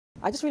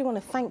I just really want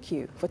to thank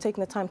you for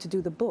taking the time to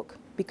do the book,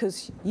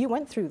 because you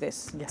went through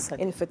this. Yes, I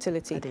did.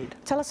 Infertility. I did.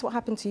 Tell us what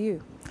happened to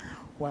you.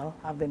 Well,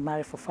 I've been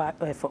married for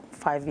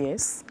 5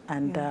 years,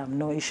 and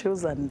no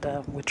issues, and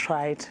we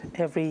tried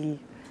every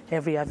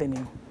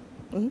avenue.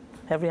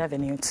 Every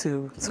avenue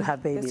to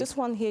have babies. There's just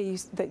one here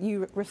that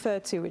you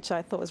referred to, which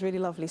I thought was really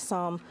lovely.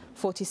 Psalm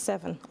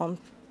 47 on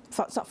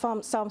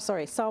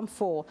Psalm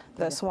 4,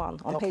 verse 1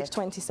 on page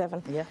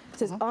 27. Yeah. It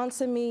says,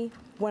 "Answer me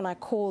when I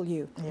call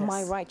you,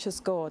 my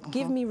righteous God.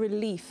 Give me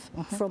relief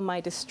from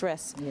my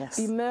distress. Yes.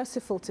 Be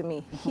merciful to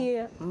me.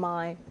 Hear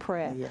my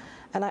prayer." Yeah.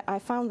 And I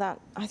found that,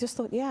 I just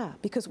thought, yeah,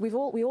 because we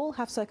all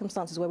have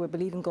circumstances where we're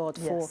believing God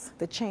for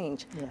the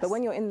change. Yes. But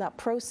when you're in that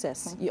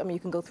process, you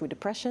can go through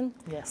depression.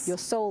 Yes. Your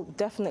soul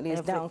definitely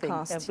is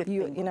downcast.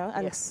 Everything. You know,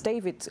 and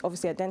David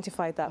obviously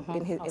identified that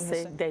in his.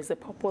 There's a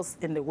purpose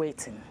in the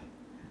waiting.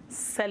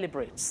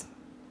 Celebrate.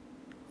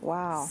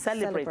 Wow.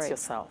 Celebrate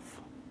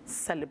yourself.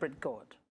 Celebrate God.